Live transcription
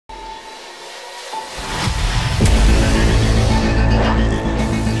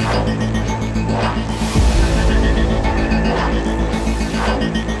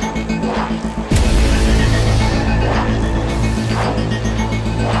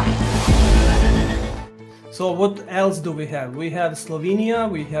So what else do we have? We have Slovenia,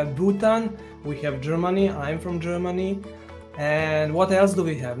 we have Bhutan, we have Germany. I'm from Germany. And what else do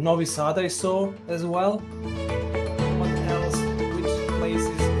we have? Novi Sad I saw as well. What else? Which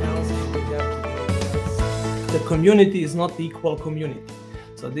places else do we have? The community is not equal community.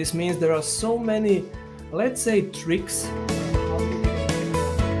 So this means there are so many, let's say, tricks.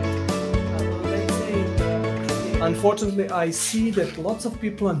 Unfortunately, I see that lots of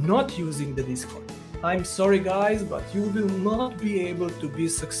people are not using the Discord. I'm sorry guys, but you will not be able to be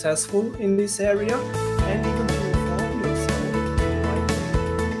successful in this area and even to inform yourself.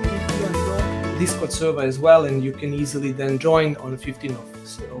 If you are not Discord server as well, and you can easily then join on the 15th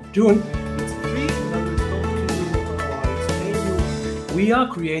of June. It's free, and I will talk to you or explain you. We are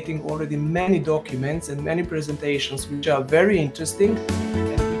creating already many documents and many presentations which are very interesting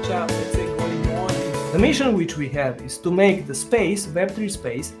and which are, let's say, going on. The mission which we have is to make the space, Web3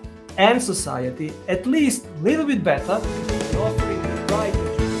 space, and society at least a little bit better, offering the right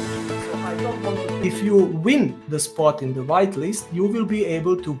education. So I don't want to... If you win the spot in the whitelist, you will be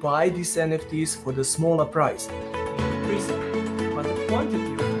able to buy these NFTs for the smaller price. But the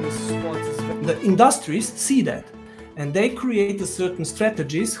quantity of these spots is... The industries see that, and they create a certain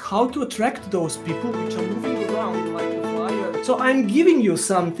strategies how to attract those people which are moving around like a flyer. So I'm giving you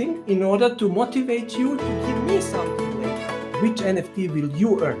something in order to motivate you to give me something later. Which NFT will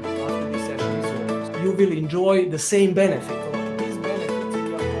you earn after this session is over? You will enjoy the same benefit.